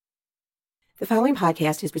The following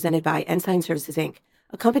podcast is presented by Ensign Services, Inc.,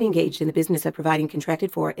 a company engaged in the business of providing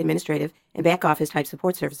contracted-for administrative and back-office type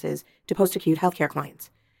support services to post-acute healthcare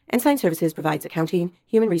clients. Ensign Services provides accounting,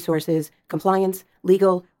 human resources, compliance,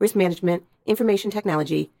 legal, risk management, information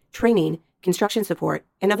technology, training, construction support,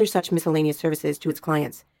 and other such miscellaneous services to its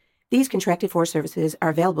clients. These contracted-for services are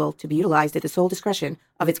available to be utilized at the sole discretion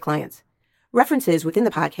of its clients. References within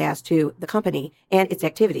the podcast to the company and its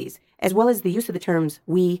activities, as well as the use of the terms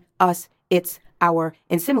we, us, its, our,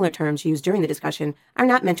 and similar terms used during the discussion are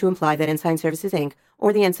not meant to imply that Ensign Services, Inc.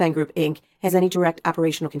 or the Ensign Group, Inc. has any direct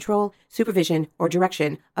operational control, supervision, or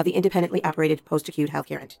direction of the independently operated post-acute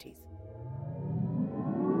healthcare entities.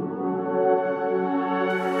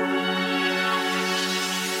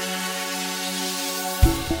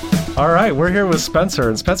 All right, we're here with Spencer,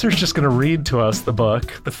 and Spencer's just going to read to us the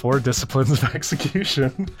book, The 4 Disciplines of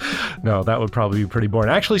Execution. No, that would probably be pretty boring.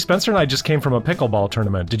 Actually, Spencer and I just came from a pickleball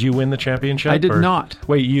tournament. Did you win the championship? I did not.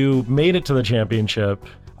 Wait, you made it to the championship,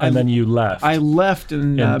 and then you left. I left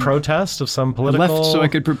in protest of some political... I left so I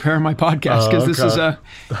could prepare my podcast, because this is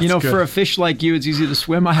good. for a fish like you, it's easy to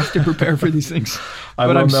swim. I have to prepare for these things.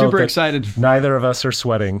 But I'm super excited. Neither of us are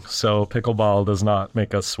sweating, so pickleball does not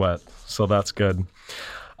make us sweat, so that's good.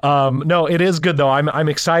 No, it is good though. I'm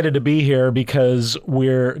excited to be here because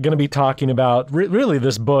we're going to be talking about really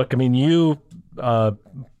this book. I mean, you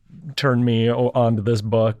turned me onto this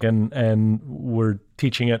book and we're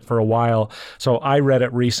teaching it for a while. So I read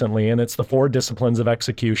it recently, and it's The 4 Disciplines of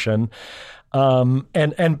Execution.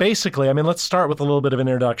 And basically, I mean, let's start with a little bit of an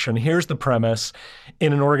introduction. Here's the premise.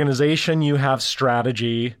 In an organization, you have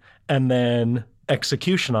strategy and then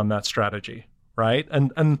execution on that strategy. Right.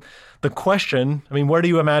 And the question, I mean, where do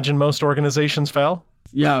you imagine most organizations fail?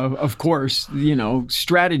 Yeah, of course.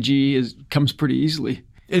 Strategy comes pretty easily.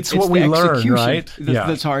 It's what we learn, right?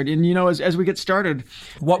 That's hard. And, as we get started.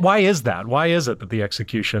 Why is that? Why is it that the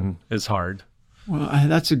execution is hard? Well,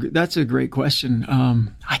 that's a great question.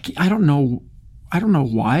 I don't know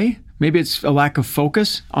why. Maybe it's a lack of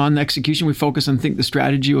focus on execution. We focus and think the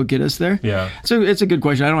strategy will get us there. Yeah. So it's a good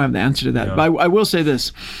question. I don't have the answer to that. Yeah. But I will say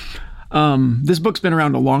this. This book's been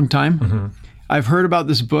around a long time. Mm-hmm. I've heard about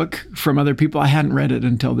this book from other people. I hadn't read it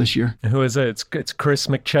until this year. Who is it? It's Chris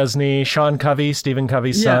McChesney, Sean Covey, Stephen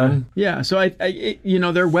Covey's son. Yeah. So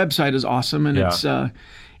their website is awesome, and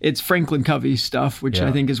it's Franklin Covey stuff, which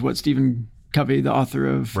I think is what Stephen Covey, the author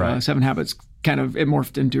of 7 Habits, kind of it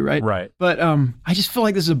morphed into, right? Right. But I just feel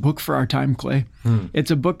like this is a book for our time, Clay.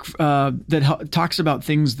 It's a book that talks about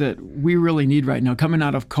things that we really need right now, coming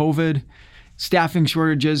out of COVID. Staffing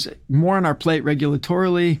shortages, more on our plate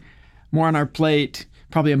regulatorily, more on our plate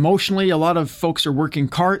probably emotionally. A lot of folks are working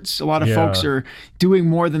carts. A lot of folks are doing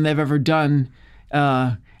more than they've ever done.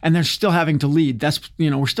 And they're still having to lead. That's,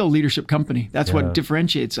 we're still a leadership company. That's what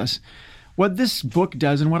differentiates us. What this book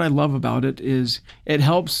does and what I love about it is it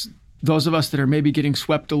helps those of us that are maybe getting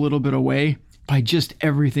swept a little bit away by just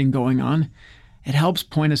everything going on. It helps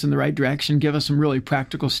point us in the right direction, give us some really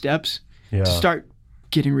practical steps to start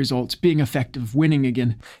getting results, being effective, winning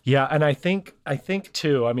again. Yeah, and I think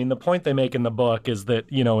too, I mean, the point they make in the book is that,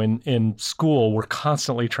 in school, we're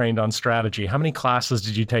constantly trained on strategy. How many classes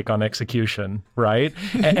did you take on execution, right?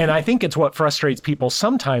 and I think it's what frustrates people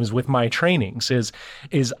sometimes with my trainings is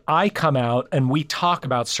I come out and we talk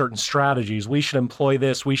about certain strategies. We should employ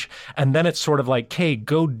this, and then it's sort of like, okay,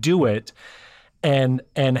 go do it. And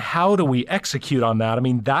how do we execute on that? I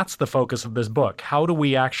mean, that's the focus of this book. How do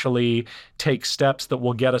we actually take steps that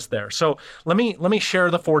will get us there? So let me share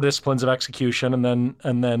the 4 disciplines of execution, and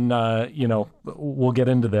then we'll get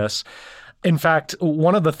into this. In fact,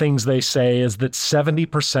 one of the things they say is that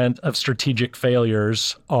 70% of strategic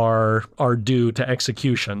failures are due to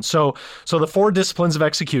execution. So the 4 disciplines of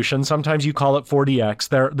execution, sometimes you call it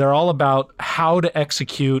 4DX. They're all about how to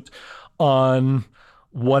execute on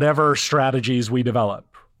whatever strategies we develop,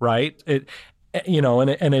 right?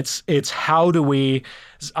 It's how do we,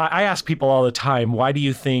 I ask people all the time, why do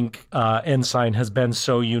you think Ensign has been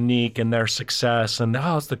so unique in their success? And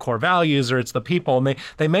it's the core values or it's the people. And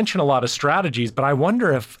they mention a lot of strategies, but I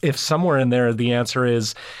wonder if somewhere in there the answer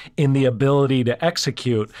is in the ability to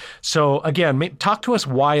execute. So again, talk to us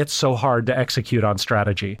why it's so hard to execute on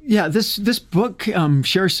strategy. Yeah, this book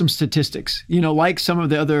shares some statistics. Like some of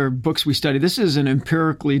the other books we study, this is an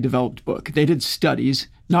empirically developed book. They did studies,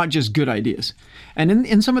 not just good ideas. And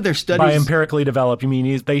in some of their studies... By empirically developed, you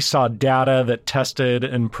mean they saw data that tested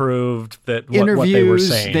and proved that what they were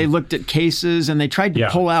saying. They looked at cases, and they tried to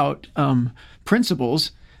pull out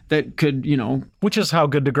principles that could, Which is how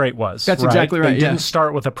Good to Great was. That's exactly right. They didn't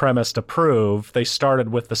start with a premise to prove. They started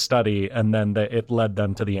with the study, and then it led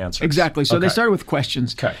them to the answers. Exactly. So they started with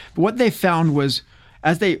questions. Okay. But what they found was,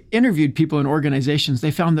 as they interviewed people in organizations,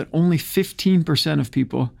 they found that only 15% of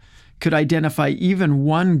people could identify even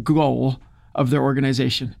one goal of their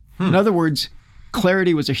organization. In other words,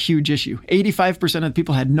 clarity was a huge issue. 85% of the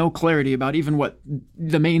people had no clarity about even what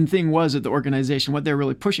the main thing was at the organization, what they're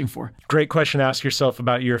really pushing for. Great question to ask yourself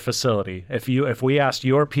about your facility. If we asked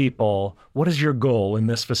your people, what is your goal in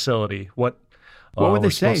this facility? What would they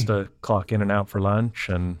say? We're supposed to clock in and out for lunch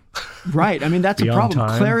and right. I mean, that's a problem.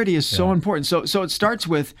 Time. Clarity is so important. So it starts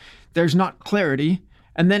with there's not clarity,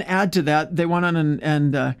 and then add to that, they went on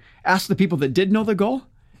and asked the people that did know the goal.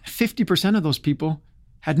 50% of those people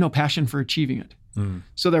had no passion for achieving it.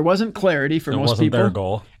 So there wasn't clarity for most people. It wasn't their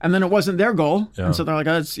goal. And then it wasn't their goal. Yeah. And so they're like,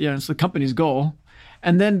 it's the company's goal.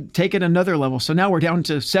 And then take it another level. So now we're down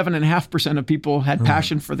to 7.5% of people had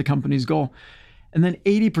passion for the company's goal. And then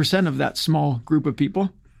 80% of that small group of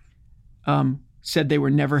people said they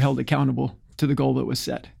were never held accountable to the goal that was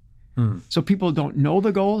set. So people don't know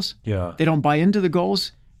the goals. Yeah. They don't buy into the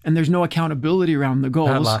goals. And there's no accountability around the goals.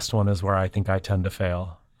 That last one is where I think I tend to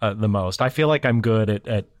fail the most. I feel like I'm good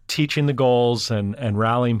at teaching the goals and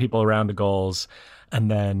rallying people around the goals. And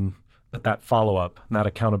then that follow-up, that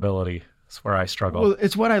accountability is where I struggle. Well,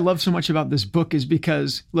 it's what I love so much about this book is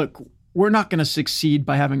because, look, we're not going to succeed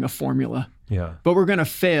by having a formula. Yeah. But we're going to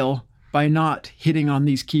fail by not hitting on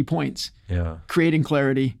these key points. Yeah. Creating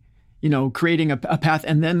clarity, creating a path.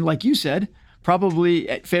 And then, like you said, probably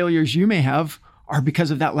failures you may have are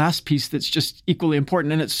because of that last piece that's just equally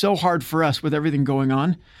important. And it's so hard for us with everything going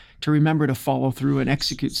on to remember to follow through and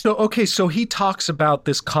execute. So he talks about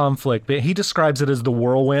this conflict, but he describes it as the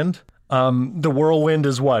whirlwind. The whirlwind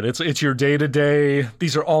is what? It's your day-to-day.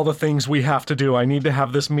 These are all the things we have to do. I need to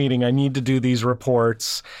have this meeting. I need to do these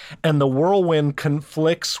reports. And the whirlwind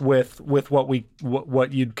conflicts with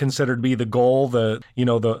what you'd consider to be the goal, the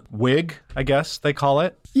WIG, I guess they call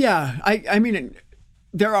it. Yeah. I mean,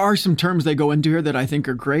 there are some terms they go into here that I think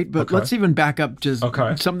are great, but let's even back up to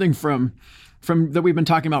something from that we've been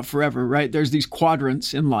talking about forever, right? There's these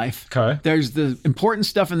quadrants in life. Okay. There's the important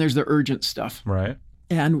stuff and there's the urgent stuff. Right.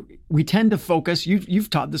 And we tend to focus, you've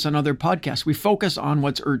taught this on other podcasts, we focus on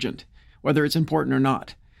what's urgent, whether it's important or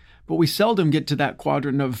not. But we seldom get to that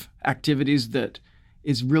quadrant of activities that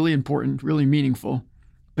is really important, really meaningful,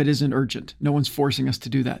 but isn't urgent. No one's forcing us to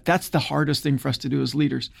do that. That's the hardest thing for us to do as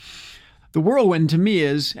leaders. The whirlwind to me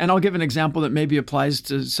is, and I'll give an example that maybe applies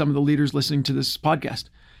to some of the leaders listening to this podcast.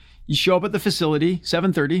 You show up at the facility,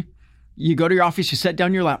 7:30, you go to your office, you set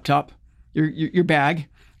down your laptop, your bag,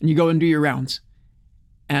 and you go and do your rounds.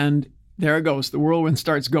 And there it goes. The whirlwind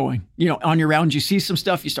starts going. On your rounds, you see some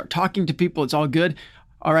stuff, you start talking to people, it's all good.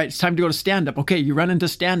 All right, it's time to go to stand-up. Okay, you run into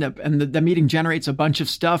stand-up and the meeting generates a bunch of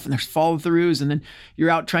stuff and there's follow-throughs and then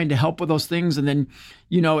you're out trying to help with those things. And then,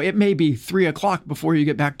 it may be 3:00 before you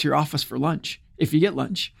get back to your office for lunch, if you get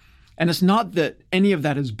lunch. And it's not that any of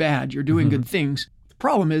that is bad. You're doing good things. The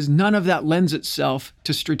problem is none of that lends itself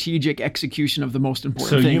to strategic execution of the most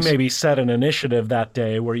important things. So you maybe set an initiative that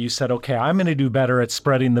day where you said, okay, I'm going to do better at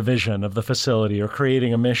spreading the vision of the facility or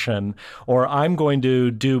creating a mission, or I'm going to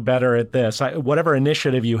do better at this, whatever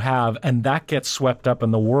initiative you have, and that gets swept up in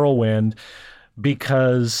the whirlwind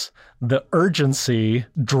because the urgency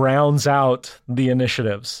drowns out the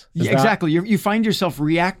initiatives. Exactly. You find yourself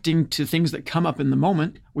reacting to things that come up in the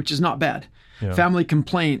moment, which is not bad. Yeah. Family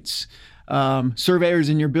complaints, surveyors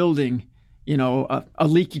in your building, a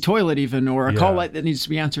leaky toilet even, or a call light that needs to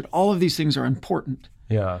be answered. All of these things are important.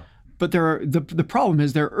 Yeah. But the problem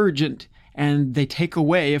is they're urgent and they take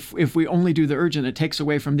away, if we only do the urgent, it takes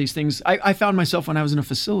away from these things. I found myself when I was in a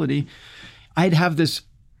facility, I'd have this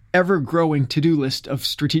ever-growing to-do list of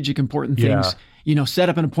strategic important things. Set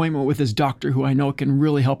up an appointment with this doctor who I know can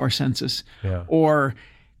really help our census. Yeah. Or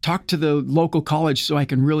talk to the local college so I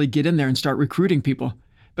can really get in there and start recruiting people.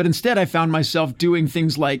 But instead, I found myself doing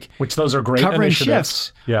things like those are great covering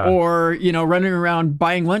initiatives. Shifts, or running around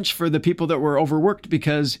buying lunch for the people that were overworked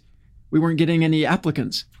because we weren't getting any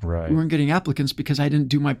applicants. Right. We weren't getting applicants because I didn't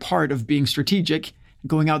do my part of being strategic,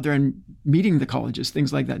 going out there and meeting the colleges,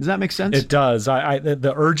 things like that. Does that make sense? It does.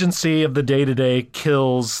 The urgency of the day-to-day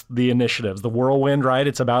kills the initiatives. The whirlwind, right?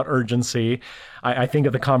 It's about urgency. I think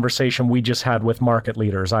of the conversation we just had with market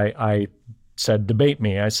leaders. I said, debate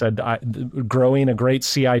me. I said, growing a great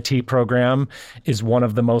CIT program is one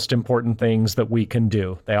of the most important things that we can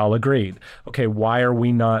do. They all agreed. Okay, why are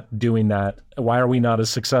we not doing that? Why are we not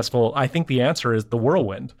as successful? I think the answer is the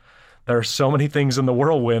whirlwind. There are so many things in the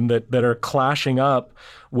whirlwind that are clashing up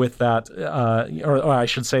with that, or I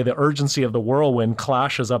should say the urgency of the whirlwind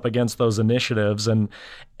clashes up against those initiatives. And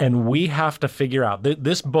we have to figure out,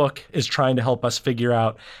 this book is trying to help us figure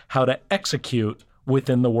out how to execute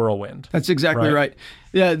within the whirlwind. That's exactly right.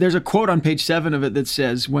 Yeah, there's a quote on page 7 of it that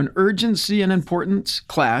says, when urgency and importance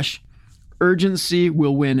clash, urgency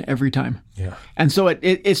will win every time. Yeah. And so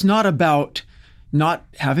it's not about not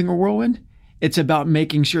having a whirlwind. It's about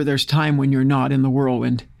making sure there's time when you're not in the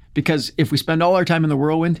whirlwind. Because if we spend all our time in the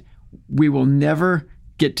whirlwind, we will never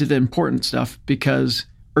get to the important stuff because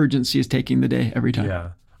urgency is taking the day every time. Yeah.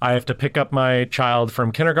 I have to pick up my child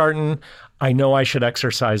from kindergarten. I know I should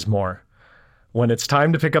exercise more. When it's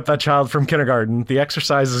time to pick up that child from kindergarten, the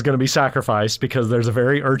exercise is going to be sacrificed because there's a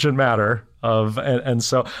very urgent matter of, and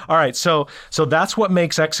so, all right. So that's what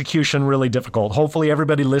makes execution really difficult. Hopefully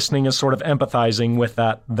everybody listening is sort of empathizing with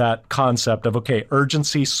that concept of, okay,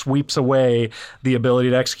 urgency sweeps away the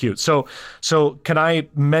ability to execute. So can I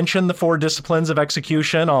mention the 4 disciplines of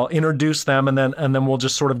execution? I'll introduce them and then we'll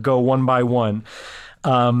just sort of go one by one.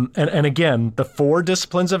 And again, the 4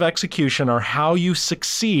 disciplines of execution are how you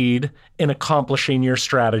succeed in accomplishing your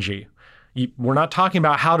strategy. We're not talking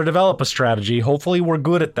about how to develop a strategy. Hopefully we're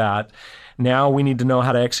good at that. Now we need to know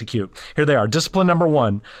how to execute. Here they are. Discipline number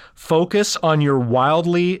 1, focus on your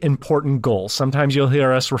wildly important goal. Sometimes you'll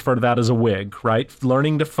hear us refer to that as a WIG, right?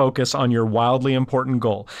 Learning to focus on your wildly important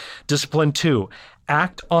goal. Discipline 2,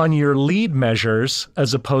 act on your lead measures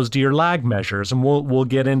as opposed to your lag measures. And we'll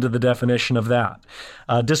get into the definition of that.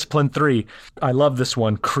 Discipline 3, I love this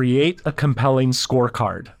one, create a compelling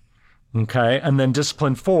scorecard. Okay. And then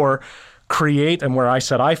discipline 4, create, and where I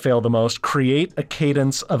said I fail the most, create a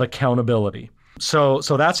cadence of accountability. So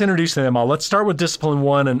that's introducing them all. Let's start with discipline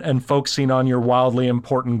 1 and focusing on your wildly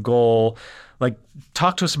important goal. Like,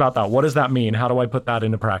 talk to us about that. What does that mean? How do I put that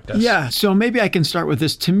into practice? Yeah, so maybe I can start with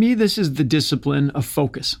this. To me, this is the discipline of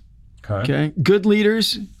focus. Okay. Good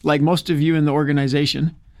leaders, like most of you in the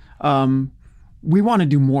organization, we want to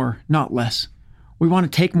do more, not less. We want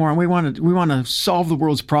to take more, and we want to solve the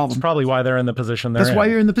world's problems. That's probably why they're in the position they're in. That's why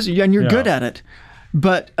you're in the position, and you're good at it.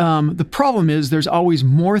 But the problem is there's always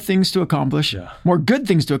more things to accomplish, more good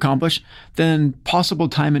things to accomplish than possible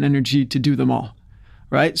time and energy to do them all.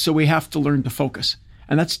 Right? So we have to learn to focus.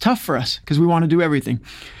 And that's tough for us because we want to do everything.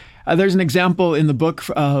 There's an example in the book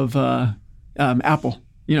of Apple,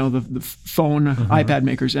 the phone, iPad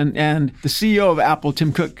makers. And the CEO of Apple,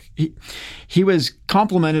 Tim Cook, he was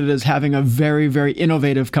complimented as having a very, very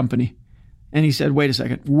innovative company. And he said, wait a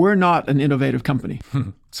second, we're not an innovative company.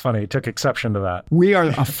 It's funny. He took exception to that. We are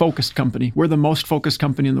a focused company. We're the most focused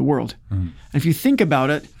company in the world. And if you think about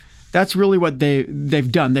it, that's really what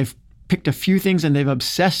they've done. They've picked a few things and they've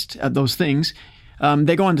obsessed at those things.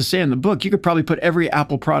 They go on to say in the book, you could probably put every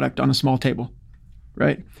Apple product on a small table,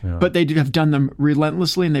 right? Yeah. But they have done them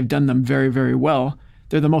relentlessly and they've done them very, very well.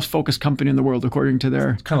 They're the most focused company in the world, according to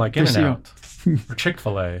their It's kind of like In-N-Out or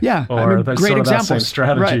Chick-fil-A. Yeah, or great examples.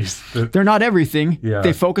 Strategies. Right. They're not everything. Yeah.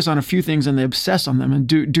 They focus on a few things and they obsess on them and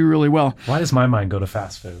do really well. Why does my mind go to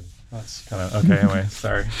fast food? That's kind of okay. Anyway,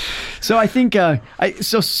 sorry. So I think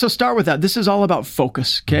so start with that. This is all about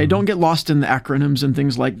focus. Okay, don't get lost in the acronyms and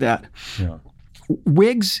things like that. Yeah.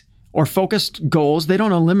 WIGs or focused goals, they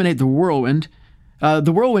don't eliminate the whirlwind.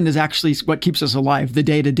 The whirlwind is actually what keeps us alive, the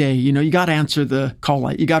day to day. You got to answer the call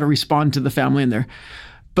light. You got to respond to the family in there.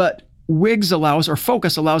 But WIGs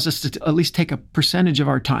focus allows us to at least take a percentage of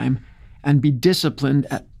our time and be disciplined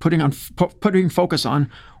at putting focus on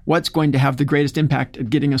what's going to have the greatest impact at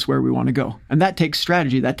getting us where we want to go. And that takes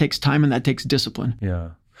strategy, that takes time, and that takes discipline. Yeah.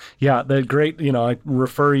 Yeah, the great, I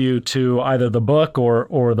refer you to either the book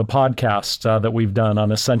or the podcast that we've done on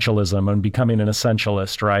essentialism and becoming an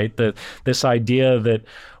essentialist, right? This idea that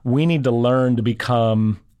we need to learn to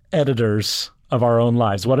become editors of our own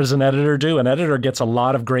lives. What does an editor do? An editor gets a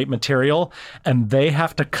lot of great material and they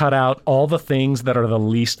have to cut out all the things that are the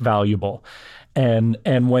least valuable. And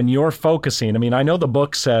when you're focusing, I know the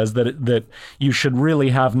book says that you should really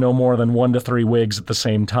have no more than 1 to 3 WIGs at the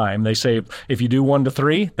same time. They say if you do 1 to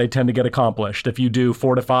 3, they tend to get accomplished. If you do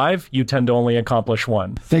 4 to 5, you tend to only accomplish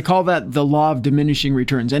 1. They call that the law of diminishing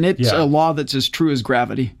returns. And it's a law that's as true as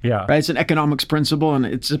gravity. Yeah. Right? It's an economics principle, and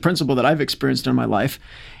it's a principle that I've experienced in my life.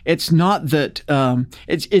 It's not that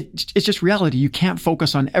it's just reality. You can't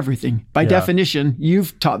focus on everything. By definition,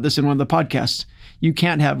 you've taught this in one of the podcasts. You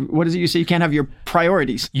can't have, what is it you say? You can't have your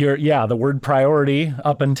priorities. The word priority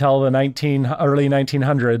up until the early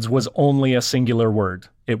 1900s was only a singular word.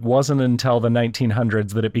 It wasn't until the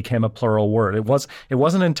 1900s that it became a plural word. It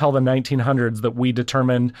wasn't until the 1900s that we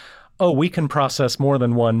determined, oh, we can process more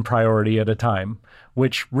than one priority at a time,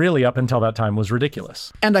 which really up until that time was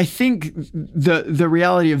ridiculous. And I think the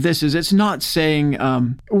reality of this is it's not saying,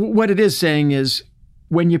 what it is saying is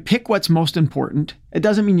when you pick what's most important, it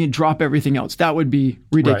doesn't mean you drop everything else. That would be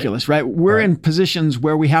ridiculous, right? We're in positions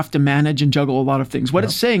where we have to manage and juggle a lot of things. What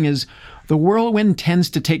it's saying is the whirlwind tends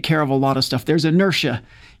to take care of a lot of stuff. There's inertia,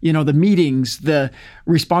 the meetings, the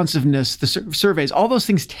responsiveness, the surveys, all those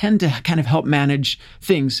things tend to kind of help manage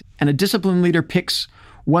things. And a disciplined leader picks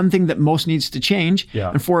one thing that most needs to change.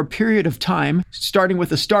 Yeah. And for a period of time, starting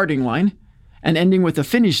with a starting line and ending with a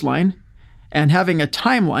finish line, and having a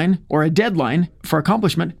timeline or a deadline for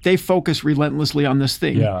accomplishment, they focus relentlessly on this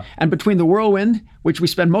thing. Yeah. And between the whirlwind, which we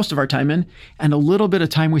spend most of our time in, and a little bit of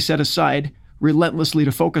time we set aside relentlessly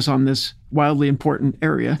to focus on this wildly important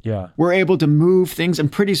area, we're able to move things.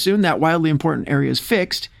 And pretty soon that wildly important area is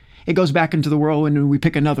fixed. It goes back into the whirlwind and we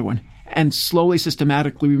pick another one. And slowly,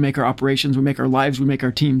 systematically, we make our operations, we make our lives, we make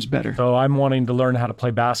our teams better. So I'm wanting to learn how to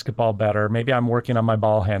play basketball better. Maybe I'm working on my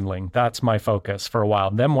ball handling. That's my focus for a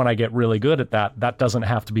while. Then when I get really good at that, that doesn't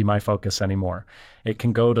have to be my focus anymore. It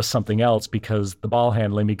can go to something else because the ball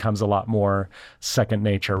handling becomes a lot more second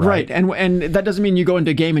nature, right? Right. And that doesn't mean you go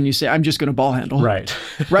into a game and you say, I'm just going to ball handle. Right.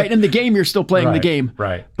 Right. In the game, you're still playing the game.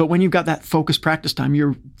 Right. But when you've got that focused practice time,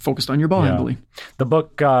 you're focused on your ball handling. The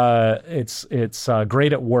book, it's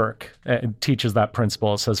Great at Work. It teaches that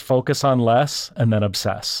principle. It says focus on less and then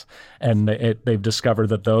obsess. And they've discovered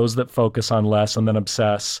that those that focus on less and then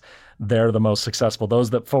obsess, they're the most successful.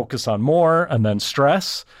 Those that focus on more and then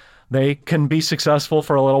stress, they can be successful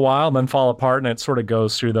for a little while and then fall apart, and it sort of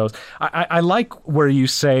goes through those. I like where you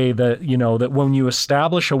say that, that when you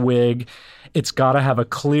establish a WIG, it's got to have a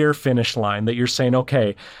clear finish line, that you're saying,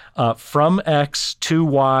 okay, from X to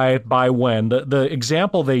Y by when. The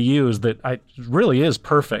example they use that really is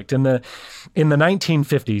perfect. In the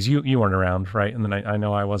 1950s, you weren't around, right? I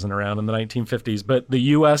know I wasn't around in the 1950s, but the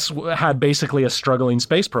U.S. had basically a struggling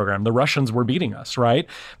space program. The Russians were beating us, right?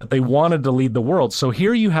 But they wanted to lead the world. So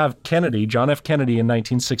here you have Kennedy, John F. Kennedy in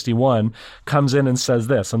 1961, comes in and says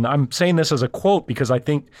this. And I'm saying this as a quote because I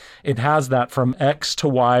think it has that from X to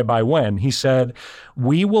Y by when. He said,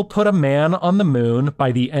 "We will put a man on the moon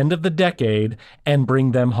by the end of the decade and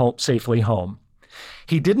bring them safely home."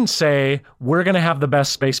 He didn't say, we're going to have the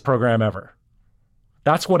best space program ever.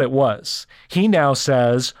 That's what it was. He now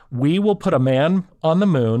says, we will put a man on the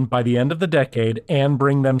moon by the end of the decade and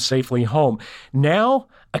bring them safely home. Now,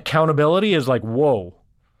 accountability is like, whoa,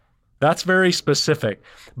 that's very specific.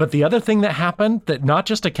 But the other thing that happened, that not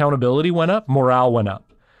just accountability went up, morale went up.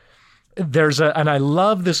 And I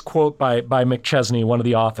love this quote by McChesney, one of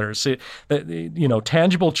the authors.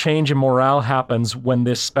 Tangible change in morale happens when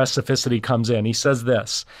this specificity comes in. He says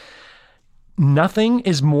this: nothing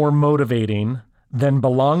is more motivating than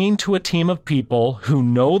belonging to a team of people who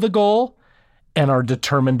know the goal and are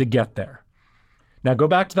determined to get there. Now go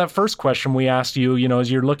back to that first question we asked you,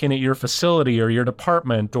 as you're looking at your facility or your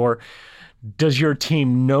department, or does your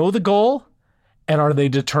team know the goal? And are they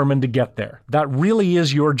determined to get there? That really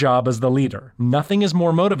is your job as the leader. Nothing is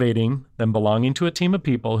more motivating than belonging to a team of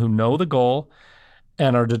people who know the goal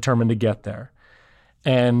and are determined to get there.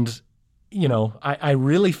 And, I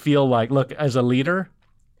really feel like, look, as a leader,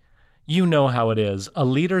 you know how it is. A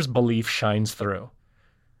leader's belief shines through.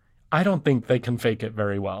 I don't think they can fake it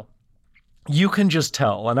very well. You can just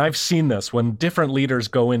tell, and I've seen this when different leaders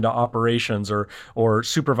go into operations or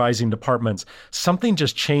supervising departments, something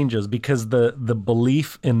just changes because the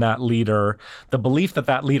belief in that leader, the belief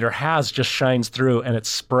that leader has just shines through and it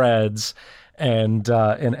spreads. And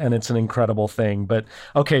it's an incredible thing. But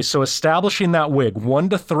okay, so establishing that WIG, one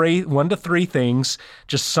to three things,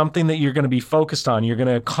 just something that you're going to be focused on. You're going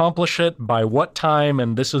to accomplish it by what time,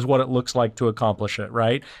 and this is what it looks like to accomplish it,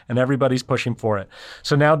 right? And everybody's pushing for it.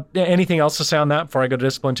 So now, anything else to say on that before I go to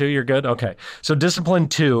discipline 2? You're good? Okay. So discipline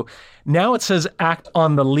 2, now it says act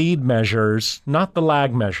on the lead measures, not the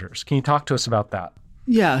lag measures. Can you talk to us about that?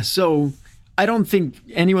 Yeah, so I don't think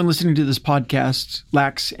anyone listening to this podcast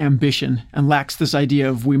lacks ambition and lacks this idea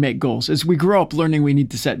of we make goals. As we grow up learning, we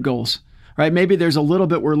need to set goals, right? Maybe there's a little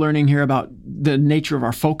bit we're learning here about the nature of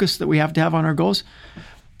our focus that we have to have on our goals.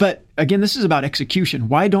 But again, this is about execution.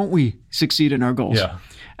 Why don't we succeed in our goals? Yeah.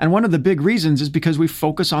 And one of the big reasons is because we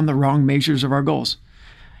focus on the wrong measures of our goals.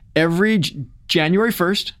 Every January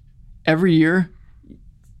 1st, every year,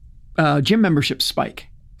 gym memberships spike.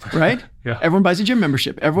 Right? Yeah. Everyone buys a gym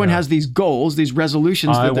membership. Everyone has these goals, these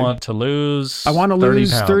resolutions. I want to lose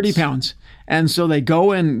 30 pounds. And so they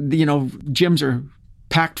go and, gyms are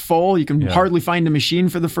packed full. You can hardly find a machine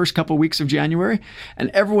for the first couple of weeks of January. And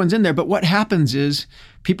everyone's in there. But what happens is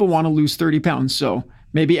people want to lose 30 pounds. So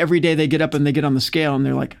Maybe every day they get up and they get on the scale and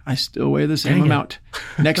they're like, I still weigh the same amount.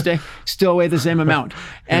 Next day, still weigh the same amount.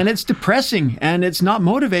 And it's depressing and it's not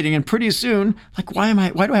motivating. And pretty soon, like, why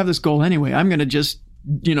do I have this goal anyway? I'm going to just,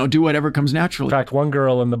 do whatever comes naturally. In fact, one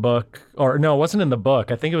girl in the book, or no, it wasn't in the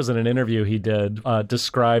book, I think it was in an interview he did,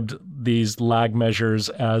 described these lag measures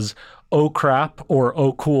as oh crap or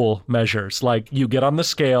oh cool measures. Like you get on the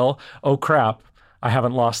scale, oh crap, I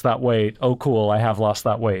haven't lost that weight. Oh, cool, I have lost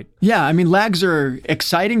that weight. Yeah, I mean, lags are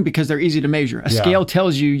exciting because they're easy to measure. A scale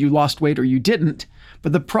tells you lost weight or you didn't.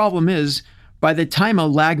 But the problem is, by the time a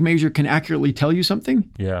lag measure can accurately tell you something,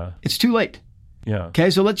 it's too late. Yeah. Okay,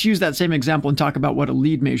 so let's use that same example and talk about what a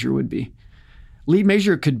lead measure would be. Lead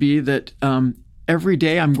measure could be that every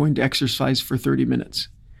day I'm going to exercise for 30 minutes.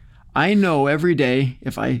 I know every day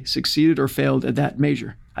if I succeeded or failed at that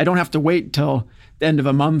measure. I don't have to wait till the end of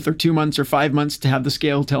a month or 2 months or 5 months to have the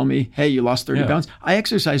scale tell me, hey, you lost 30 pounds. I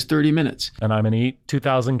exercise 30 minutes. And I'm going to eat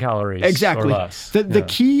 2,000 calories exactly. or less. The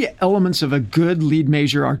key elements of a good lead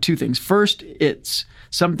measure are two things. First, it's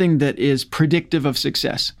something that is predictive of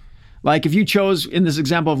success. Like if you chose, in this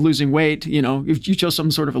example of losing weight, if you chose some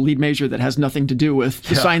sort of a lead measure that has nothing to do with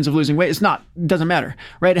the signs of losing weight, it doesn't matter,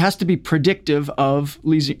 right? It has to be predictive of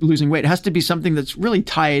losing weight. It has to be something that's really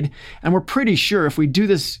tied. And we're pretty sure if we do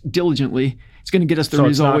this diligently, it's going to get us the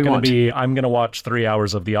result we want. I'm going to watch 3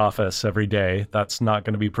 hours of The Office every day. That's not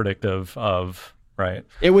going to be predictive of, right?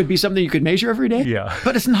 It would be something you could measure every day,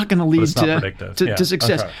 but it's not going to lead to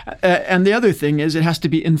success. Okay. And the other thing is it has to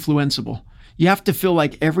be influenceable. You have to feel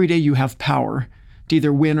like every day you have power to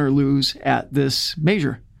either win or lose at this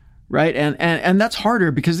measure, right? And that's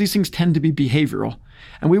harder because these things tend to be behavioral.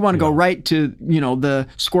 And we want to go right to, the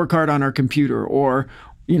scorecard on our computer or,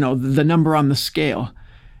 the number on the scale.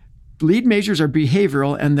 Lead measures are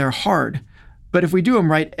behavioral and they're hard. But if we do them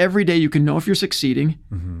right, every day you can know if you're succeeding.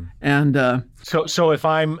 Mm-hmm. And so if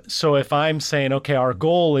I'm saying, okay, our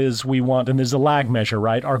goal is we want, and there's a lag measure,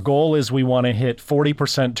 right? Our goal is we want to hit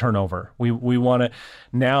 40% turnover. We want to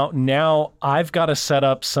now I've got to set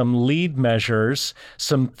up some lead measures,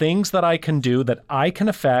 some things that I can do that I can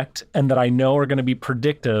affect and that I know are going to be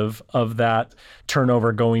predictive of that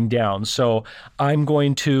turnover going down. So I'm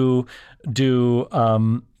going to do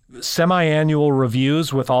semi-annual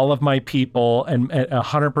reviews with all of my people and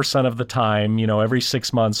 100% of the time, every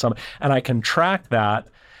 6 months, and I can track that.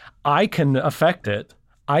 I can affect it.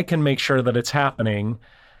 I can make sure that it's happening,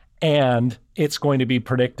 and it's going to be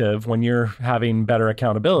predictive. When you're having better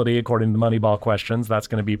accountability, according to the Moneyball questions, that's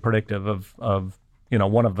going to be predictive of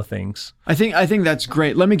one of the things. I think that's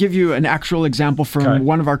great. Let me give you an actual example from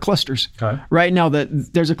one of our clusters. Right now,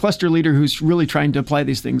 that there's a cluster leader who's really trying to apply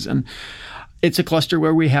these things, and it's a cluster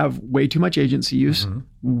where we have way too much agency use,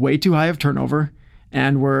 way too high of turnover,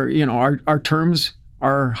 and our terms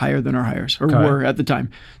are higher than our hires, or were at the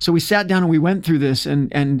time. So we sat down and we went through this,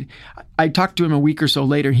 and I talked to him a week or so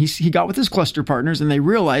later. He got with his cluster partners, and they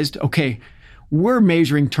realized, okay, we're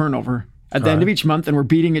measuring turnover at the end of each month, and we're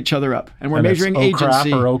beating each other up, and we're measuring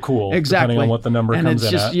agency. Crap or oh cool, exactly, depending on what the number and comes in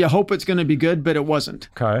it's just, at. you hope it's going to be good, but it wasn't.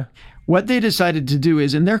 Okay. What they decided to do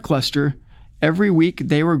is in their cluster, every week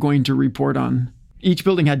they were going to report on, each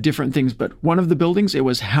building had different things, but one of the buildings, it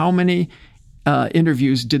was how many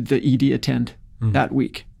interviews did the ED attend that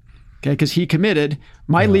week. Okay, because he committed,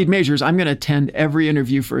 my lead measures, I'm going to attend every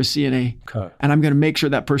interview for a CNA, and I'm going to make sure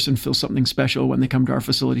that person feels something special when they come to our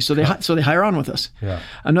facility. So they hire on with us. Yeah.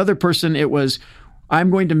 Another person, it was,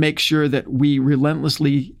 I'm going to make sure that we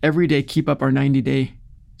relentlessly every day keep up our 90-day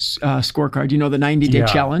scorecard, the 90-day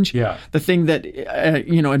challenge, the thing that,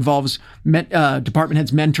 involves department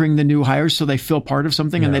heads mentoring the new hires so they feel part of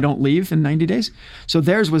something and they don't leave in 90 days. So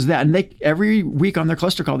theirs was that. And they, every week on their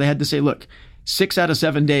cluster call, they had to say, look, 6 out of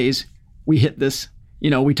 7 days, we hit this.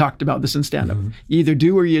 We talked about this in stand-up. You either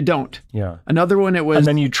do or you don't. Yeah. Another one, it was... And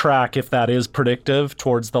then you track if that is predictive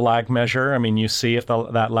towards the lag measure. I mean, you see if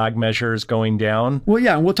that lag measure is going down. Well,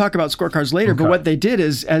 yeah, and we'll talk about scorecards later. But what they did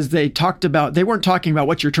is, as they talked about, they weren't talking about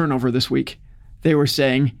what's your turnover this week. They were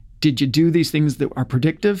saying, did you do these things that are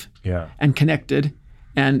predictive and connected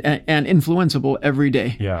and influenceable every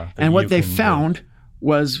day? Yeah. And what they found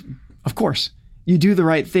was, of course, you do the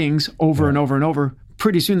right things over and over and over.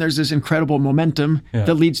 Pretty soon there's this incredible momentum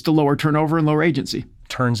that leads to lower turnover and lower agency.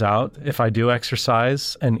 Turns out if I do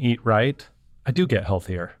exercise and eat right, I do get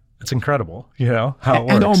healthier. It's incredible, how it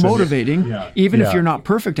works. And all motivating, even if you're not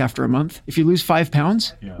perfect after a month. If you lose 5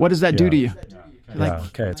 pounds, what does that do to you?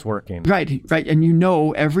 Okay, it's working. Right. And you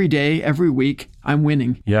know every day, every week, I'm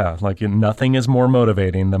winning. Yeah, like nothing is more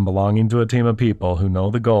motivating than belonging to a team of people who know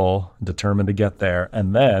the goal, determined to get there,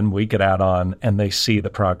 and then we could add on and they see the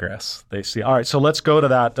progress. They see, all right, so let's go to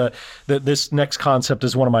that. This next concept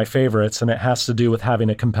is one of my favorites, and it has to do with having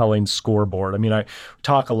a compelling scoreboard. I mean, I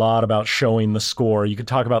talk a lot about showing the score. You could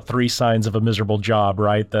talk about 3 signs of a miserable job,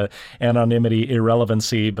 right? The anonymity,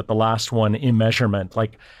 irrelevancy, but the last one, immeasurement.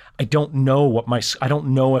 Like, I don't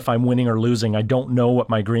know if I'm winning or losing. I don't know what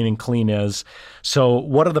my green and clean is. So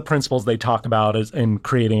what are the principles they talk about in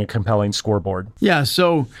creating a compelling scoreboard? Yeah,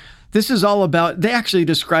 so this is all about, they actually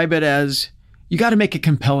describe it as, you got to make it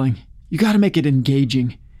compelling. You got to make it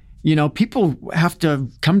engaging. You know, people have to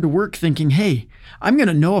come to work thinking, hey, I'm going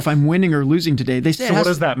to know if I'm winning or losing today. They say, so what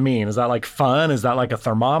does that mean? Is that like fun? Is that like a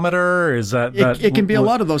thermometer? Is that it can be a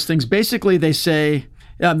lot of those things. Basically, they say,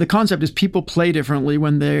 the concept is people play differently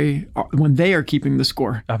when they are keeping the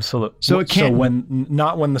score. Absolutely. So it can't. So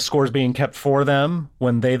not when the score is being kept for them,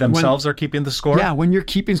 when they themselves are keeping the score. Yeah, when you're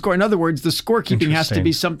keeping score. In other words, the scorekeeping has to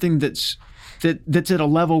be something that's at a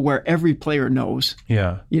level where every player knows.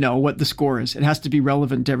 Yeah. You know what the score is. It has to be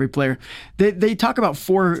relevant to every player. They talk about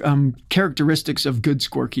 4 characteristics of good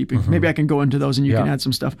scorekeeping. Mm-hmm. Maybe I can go into those and you can add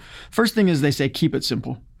some stuff. First thing is they say keep it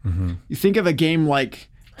simple. Mm-hmm. You think of a game like,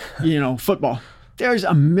 football. There's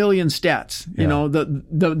a million stats, you know,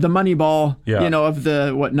 the money ball, of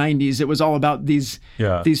the 90s. It was all about these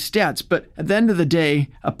stats. But at the end of the day,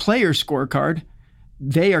 a player scorecard,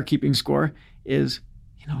 they are keeping score is,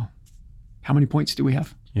 how many points do we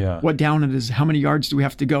have? Yeah. What down it is? How many yards do we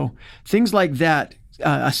have to go? Things like that.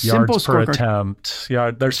 A simple yards per scorecard. attempt.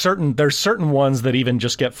 Yeah. There's certain ones that even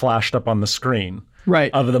just get flashed up on the screen.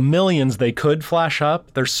 Right. Of the millions they could flash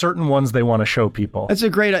up, there's certain ones they want to show people. That's a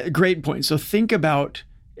great point. So think about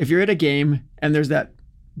if you're at a game and there's that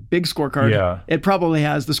big scorecard, it probably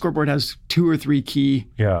has, the scoreboard has 2 or 3 key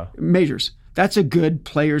measures. That's a good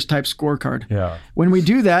players type scorecard. Yeah. When we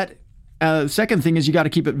do that, the second thing is you got to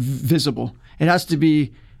keep it visible. It has to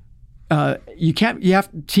be,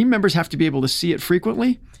 team members have to be able to see it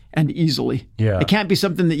frequently and easily. Yeah. It can't be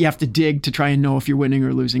something that you have to dig to try and know if you're winning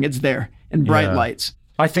or losing. It's there in bright lights.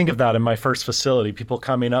 I think of that in my first facility, people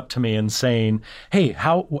coming up to me and saying, hey,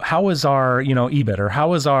 how is our, EBIT, or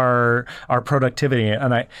how is our productivity?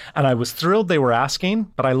 And I was thrilled they were asking,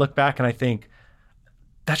 but I look back and I think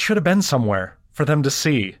that should have been somewhere for them to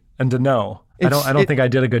see and to know. I don't think I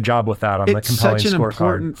did a good job with that on the compelling scorecard. It's such an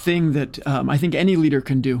important thing that I think any leader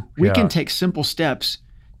can do. We can take simple steps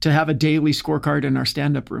to have a daily scorecard in our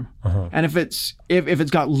stand-up room. Uh-huh. And if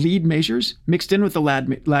it's got lead measures mixed in with the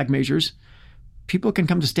lag measures, people can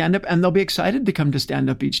come to stand-up and they'll be excited to come to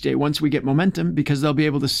stand-up each day once we get momentum, because they'll be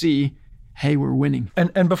able to see, hey, we're winning.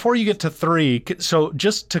 And before you get to 3, so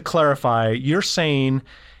just to clarify, you're saying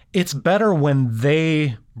it's better when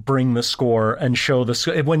they bring the score and show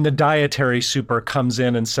when the dietary super comes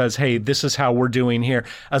in and says, hey, this is how we're doing here,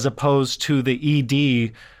 as opposed to the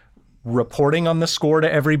ED reporting on the score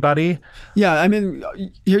to everybody? Yeah, I mean,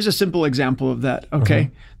 here's a simple example of that, okay?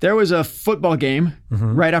 Mm-hmm. There was a football game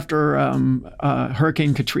right after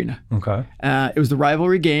Hurricane Katrina. Okay. It was the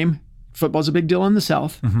rivalry game. Football's a big deal in the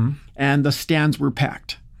South, and the stands were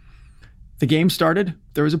packed. The game started,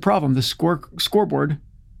 there was a problem. The scoreboard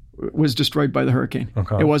was destroyed by the hurricane.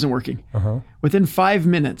 Okay. It wasn't working. Within 5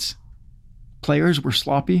 minutes, players were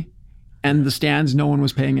sloppy, and the stands, no one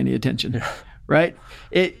was paying any attention, right?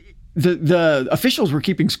 The officials were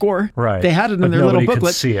keeping score. Right. They had it in their little booklet.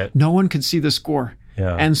 Could see it. No one could see the score.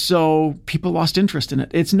 Yeah. And so people lost interest in it.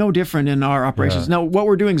 It's no different in our operations. Now, what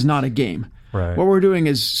we're doing is not a game. Right. What we're doing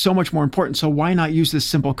is so much more important. So why not use this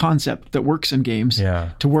simple concept that works in games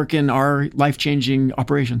to work in our life-changing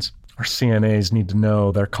operations? Our CNAs need to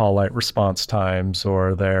know their call light response times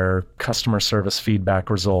or their customer service feedback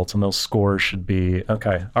results, and those scores should be,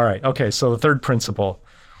 okay. All right. Okay. So the third principle.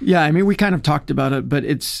 Yeah, I mean, we kind of talked about it, but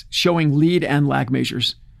it's showing lead and lag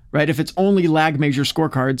measures, right? If it's only lag measure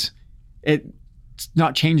scorecards, it's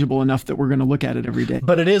not changeable enough that we're going to look at it every day.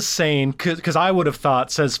 But it is saying, because I would have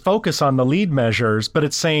thought, says focus on the lead measures, but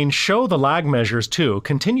it's saying show the lag measures too.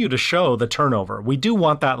 Continue to show the turnover. We do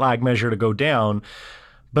want that lag measure to go down,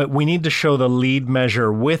 but we need to show the lead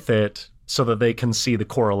measure with it so that they can see the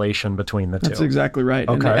correlation between the two. That's exactly right.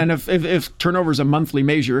 Okay. And if turnover is a monthly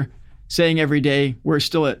measure, saying every day we're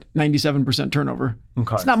still at 97% turnover,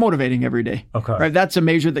 it's not motivating every day. Okay. Right? That's a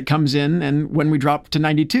measure that comes in, and when we drop to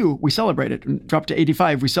 92, we celebrate it. And drop to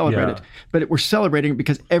 85, we celebrate it. But we're celebrating it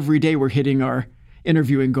because every day we're hitting our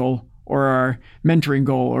interviewing goal or our mentoring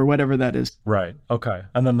goal or whatever that is. Right. Okay.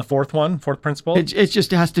 And then the fourth principle? It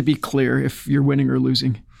just has to be clear if you're winning or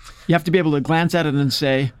losing. You have to be able to glance at it and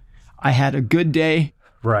say, I had a good day,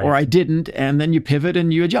 Right. or I didn't, and then you pivot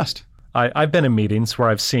and you adjust. I've been in meetings where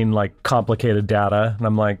I've seen like complicated data and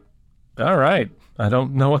I'm like, all right, I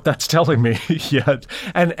don't know what that's telling me yet.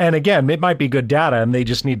 And again, it might be good data and they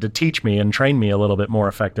just need to teach me and train me a little bit more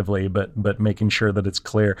effectively, but making sure that it's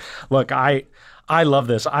clear. Look, I love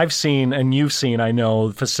this. I've seen, and you've seen, I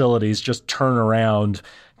know, facilities just turn around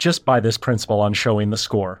just by this principle on showing the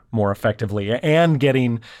score more effectively and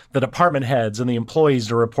getting the department heads and the employees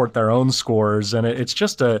to report their own scores. And it's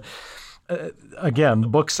just again, the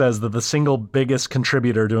book says that the single biggest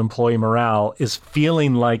contributor to employee morale is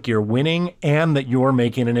feeling like you're winning and that you're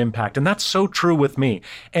making an impact. And that's so true with me.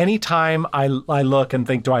 Anytime I look and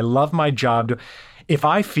think, do I love my job? If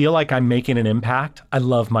I feel like I'm making an impact, I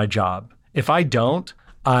love my job. If I don't,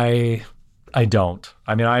 I don't.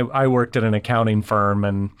 I mean, I worked at an accounting firm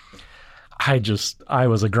and I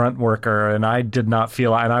was a grunt worker and I did not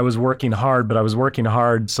feel, and I was working hard, but I was working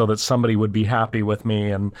hard so that somebody would be happy with me.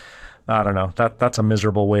 And I don't know, that's a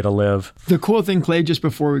miserable way to live. The cool thing, Clay, just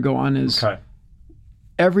before we go on is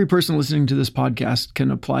every person listening to this podcast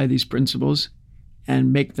can apply these principles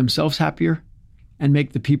and make themselves happier and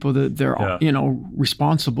make the people that they're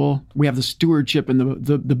responsible. We have the stewardship and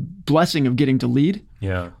the blessing of getting to lead.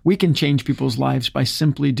 Yeah. We can change people's lives by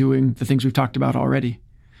simply doing the things we've talked about already.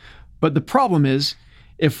 But the problem is,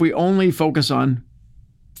 if we only focus on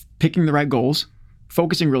picking the right goals,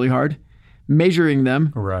 focusing really hard, measuring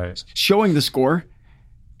them, right, showing the score,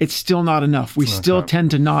 it's still not enough. We still tend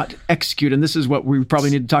to not execute, and this is what we probably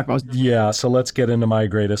need to talk about. Yeah, so let's get into my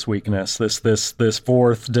greatest weakness, this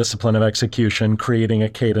fourth discipline of execution, creating a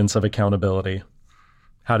cadence of accountability.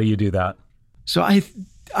 How do you do that? So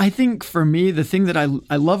I think for me, the thing that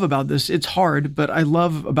I love about this, it's hard, but I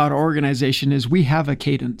love about our organization is we have a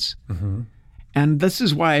cadence. Mm-hmm. And this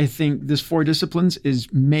is why I think this 4 disciplines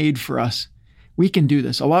is made for us. We can do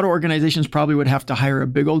this. A lot of organizations probably would have to hire a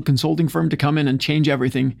big old consulting firm to come in and change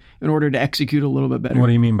everything in order to execute a little bit better. What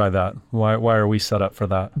do you mean by that? Why are we set up for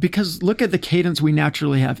that? Because look at the cadence we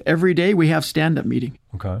naturally have. Every day we have stand-up meeting.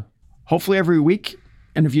 Okay. Hopefully every week.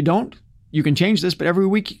 And if you don't, you can change this, but every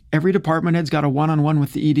week, every department head's got a one-on-one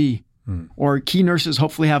with the ED. Or key nurses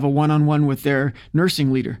hopefully have a one-on-one with their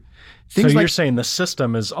nursing leader. So you're saying the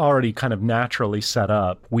system is already kind of naturally set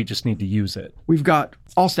up. We just need to use it. We've got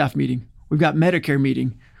all-staff meeting. We've got Medicare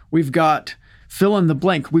meeting. We've got fill in the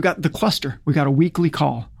blank. We've got the cluster. We've got a weekly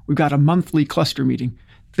call. We've got a monthly cluster meeting.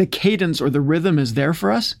 The cadence or the rhythm is there for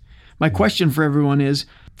us. My question for everyone is,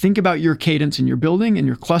 think about your cadence in your building, in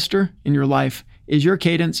your cluster, in your life. Is your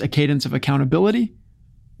cadence a cadence of accountability,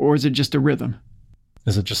 or is it just a rhythm?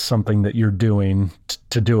 Is it just something that you're doing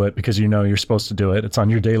to do it because you know you're supposed to do it? It's on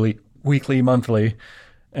your daily, weekly, monthly.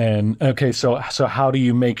 And okay, so how do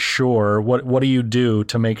you make sure, what do you do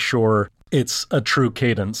to make sure it's a true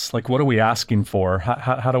cadence? Like, what are we asking for?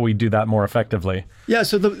 How do we do that more effectively? Yeah,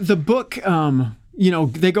 so the book,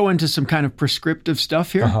 they go into some kind of prescriptive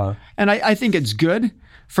stuff here. Uh-huh. And I think it's good.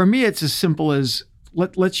 For me, it's as simple as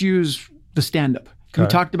let's use the stand-up. Okay. We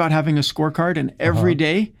talked about having a scorecard, and every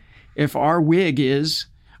day, if our WIG is,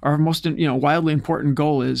 our most wildly important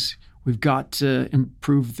goal is, we've got to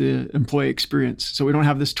improve the employee experience so we don't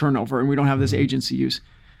have this turnover and we don't have this agency use.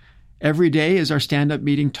 Every day is our stand-up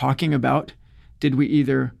meeting talking about, did we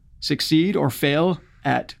either succeed or fail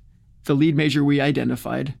at the lead measure we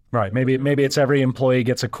identified? Right. Maybe it's every employee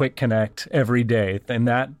gets a quick connect every day. And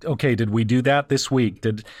did we do that this week?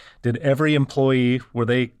 Did every employee, were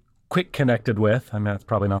they quick connected with? I mean, that's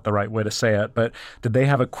probably not the right way to say it, but did they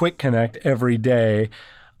have a quick connect every day?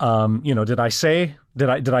 Did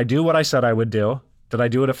I do what I said I would do? Did I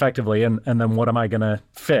do it effectively? And then what am I going to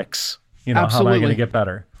fix? How am I going to get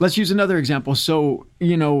better? Let's use another example. So,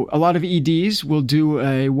 a lot of EDs will do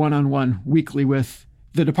a one-on-one weekly with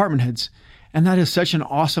the department heads. And that is such an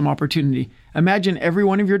awesome opportunity. Imagine every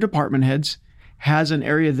one of your department heads has an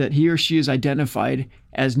area that he or she is identified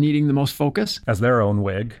as needing the most focus. As their own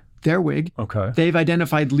WIG. Their WIG. Okay. They've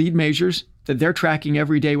identified lead measures that they're tracking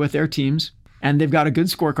every day with their teams. And they've got a good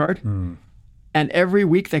scorecard. And every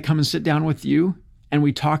week they come and sit down with you and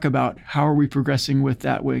we talk about how are we progressing with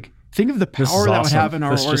that WIG. Think of the power that would have in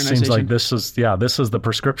our organization. This just seems like this is the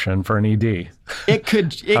prescription for an ED. It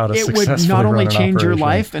would not only change your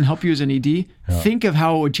life and help you as an ED, think of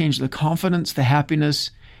how it would change the confidence, the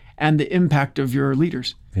happiness, and the impact of your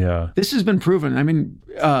leaders. Yeah. This has been proven. I mean,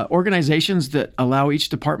 organizations that allow each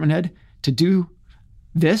department head to do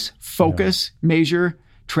this, focus, measure,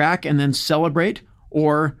 track, and then celebrate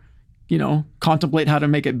or, contemplate how to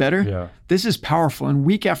make it better. Yeah. This is powerful. And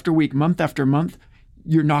week after week, month after month,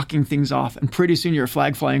 you're knocking things off. And pretty soon you're a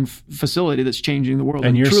flag flying facility that's changing the world.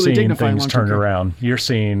 And you're truly seeing dignifying things turn long-term care. around. You're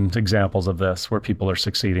seeing examples of this where people are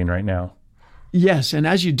succeeding right now. Yes, and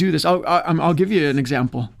as you do this, I'll give you an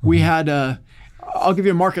example. We had I'll give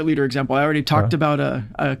you a market leader example. I already talked about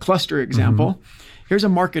a cluster example. Here's a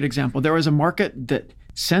market example. There was a market that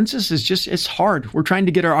census is just, it's hard. We're trying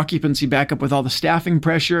to get our occupancy back up with all the staffing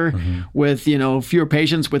pressure, with, fewer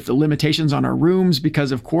patients, with the limitations on our rooms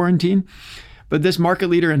because of quarantine. But this market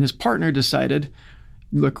leader and his partner decided,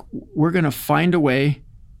 look, we're going to find a way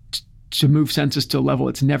to move census to a level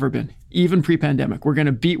it's never been, even pre-pandemic. We're going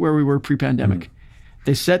to beat where we were pre-pandemic.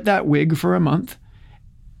 They set that WIG for a month.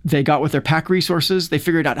 They got with their PAC resources. They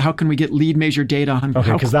figured out how can we get lead measure data on.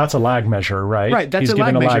 Okay, because that's a lag measure, right? Right, that's He's a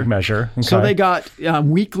given lag a measure. Okay. So they got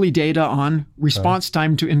weekly data on response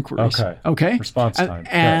time to inquiries. Okay. Response time.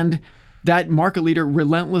 And that market leader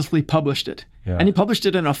relentlessly published it. Yeah. And he published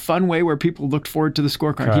it in a fun way where people looked forward to the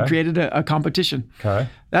scorecard. Okay. He created a competition. Okay.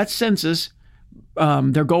 That census,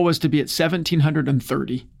 their goal was to be at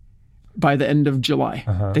 1,730 by the end of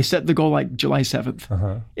July. They set the goal like July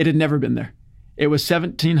 7th. It had never been there. It was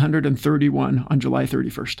 1,731 on July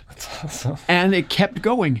 31st. That's awesome. And it kept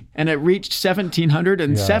going. And it reached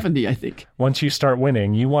 1,770, I think. Once you start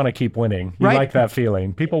winning, you want to keep winning. You Right. like that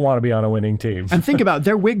feeling. People want to be on a winning team. And think about it,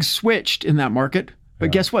 their WIG switched in that market.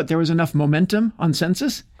 But guess what? There was enough momentum on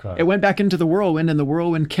census. Okay. It went back into the whirlwind, and the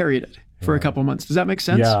whirlwind carried it for a couple months. Does that make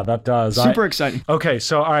sense? Yeah, that does. Super exciting. Okay,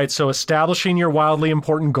 so all right, so establishing your wildly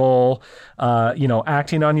important goal,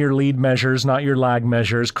 acting on your lead measures, not your lag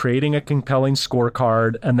measures, creating a compelling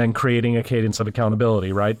scorecard, and then creating a cadence of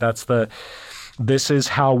accountability, right? This is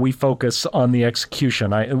how we focus on the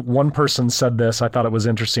execution. One person said this, I thought it was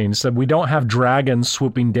interesting. He said, we don't have dragons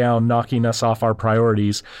swooping down, knocking us off our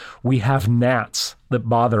priorities. We have gnats that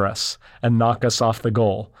bother us and knock us off the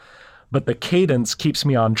goal. But the cadence keeps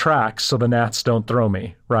me on track so the gnats don't throw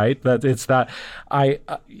me, right? I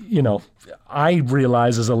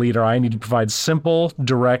realize as a leader, I need to provide simple,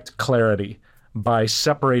 direct clarity by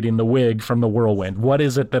separating the WIG from the whirlwind. What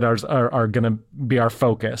is it that are going to be our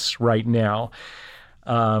focus right now?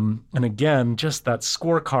 And again, just that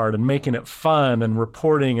scorecard and making it fun and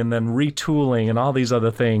reporting and then retooling and all these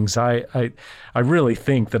other things. I really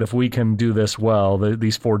think that if we can do this well,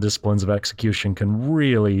 these 4 disciplines of execution can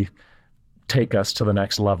really take us to the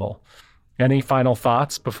next level. Any final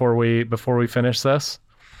thoughts before we finish this?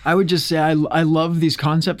 I would just say I love these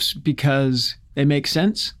concepts because they make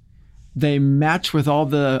sense. They match with all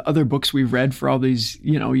the other books we've read for all these,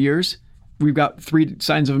 years. We've got 3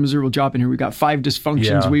 signs of a miserable job in here. We've got 5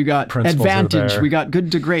 dysfunctions. Yeah, We got principles advantage. are there. We got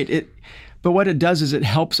good to great. But what it does is it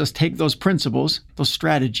helps us take those principles, those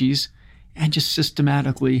strategies, and just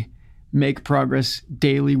systematically make progress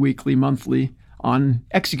daily, weekly, monthly on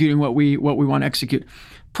executing what we want to execute.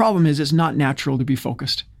 Problem is, it's not natural to be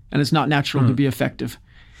focused, and it's not natural to be effective.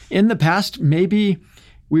 In the past, maybe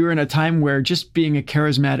we were in a time where just being a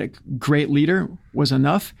charismatic, great leader was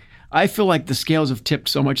enough. I feel like the scales have tipped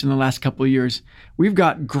so much in the last couple of years. We've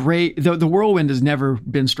got the whirlwind has never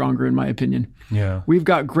been stronger, in my opinion. Yeah. We've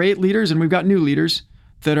got great leaders and we've got new leaders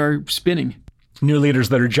that are spinning. New leaders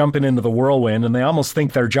that are jumping into the whirlwind, and they almost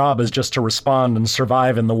think their job is just to respond and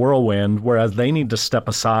survive in the whirlwind, whereas they need to step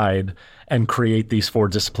aside and create these 4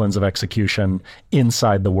 disciplines of execution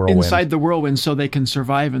inside the whirlwind. Inside the whirlwind, so they can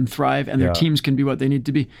survive and thrive and their teams can be what they need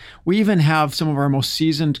to be. We even have some of our most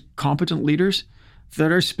seasoned, competent leaders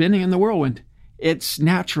that are spinning in the whirlwind. It's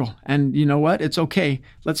natural. And you know what? It's okay.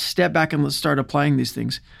 Let's step back and let's start applying these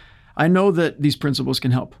things. I know that these principles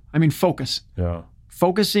can help. I mean, focus. Yeah.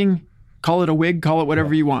 Focusing, call it a WIG, call it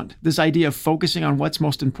whatever you want. This idea of focusing on what's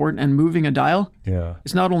most important and moving a dial,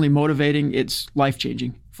 it's not only motivating, it's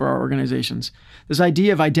life-changing for our organizations. This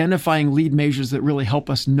idea of identifying lead measures that really help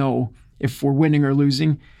us know if we're winning or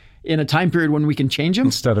losing in a time period when we can change them.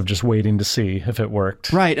 Instead of just waiting to see if it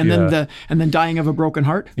worked. Right. And then dying of a broken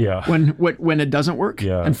heart when it doesn't work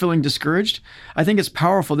and feeling discouraged. I think it's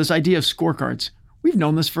powerful. This idea of scorecards. We've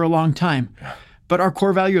known this for a long time. But our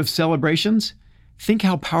core value of celebrations, think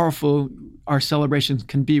how powerful our celebrations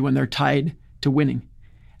can be when they're tied to winning.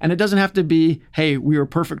 And it doesn't have to be, hey, we were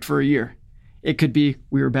perfect for a year. It could be,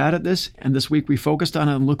 we were bad at this, and this week we focused on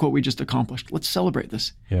it, and look what we just accomplished. Let's celebrate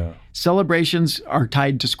this. Yeah. Celebrations are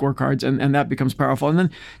tied to scorecards, and that becomes powerful. And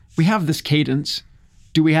then we have this cadence.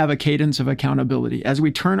 Do we have a cadence of accountability? As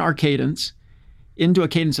we turn our cadence into a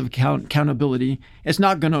cadence of accountability, it's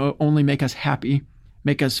not going to only make us happy,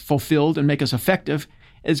 make us fulfilled, and make us effective.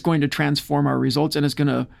 It's going to transform our results, and it's going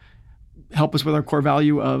to help us with our core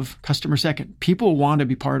value of customer second. People want to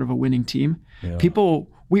be part of a winning team. Yeah.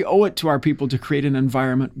 We owe it to our people to create an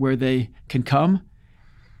environment where they can come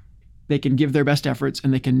they can give their best efforts,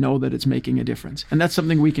 and they can know that it's making a difference. And that's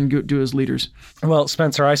something we can do as leaders. Well,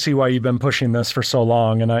 Spencer, I see why you've been pushing this for so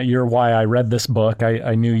long, and you're why I read this book.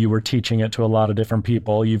 I knew you were teaching it to a lot of different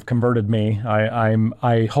people. You've converted me.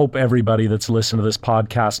 I hope everybody that's listened to this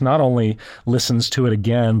podcast not only listens to it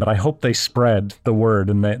again, but I hope they spread the word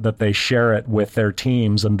and that they share it with their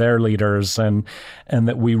teams and their leaders, and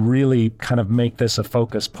that we really kind of make this a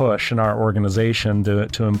focus push in our organization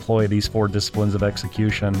to employ these 4 disciplines of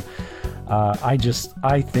execution.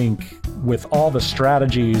 I think with all the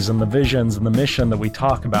strategies and the visions and the mission that we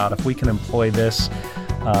talk about, if we can employ this,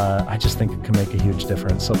 I just think it can make a huge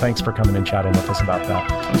difference. So thanks for coming and chatting with us about that.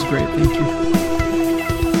 That was great. Thank you.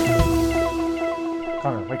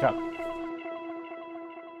 Connor, wake up.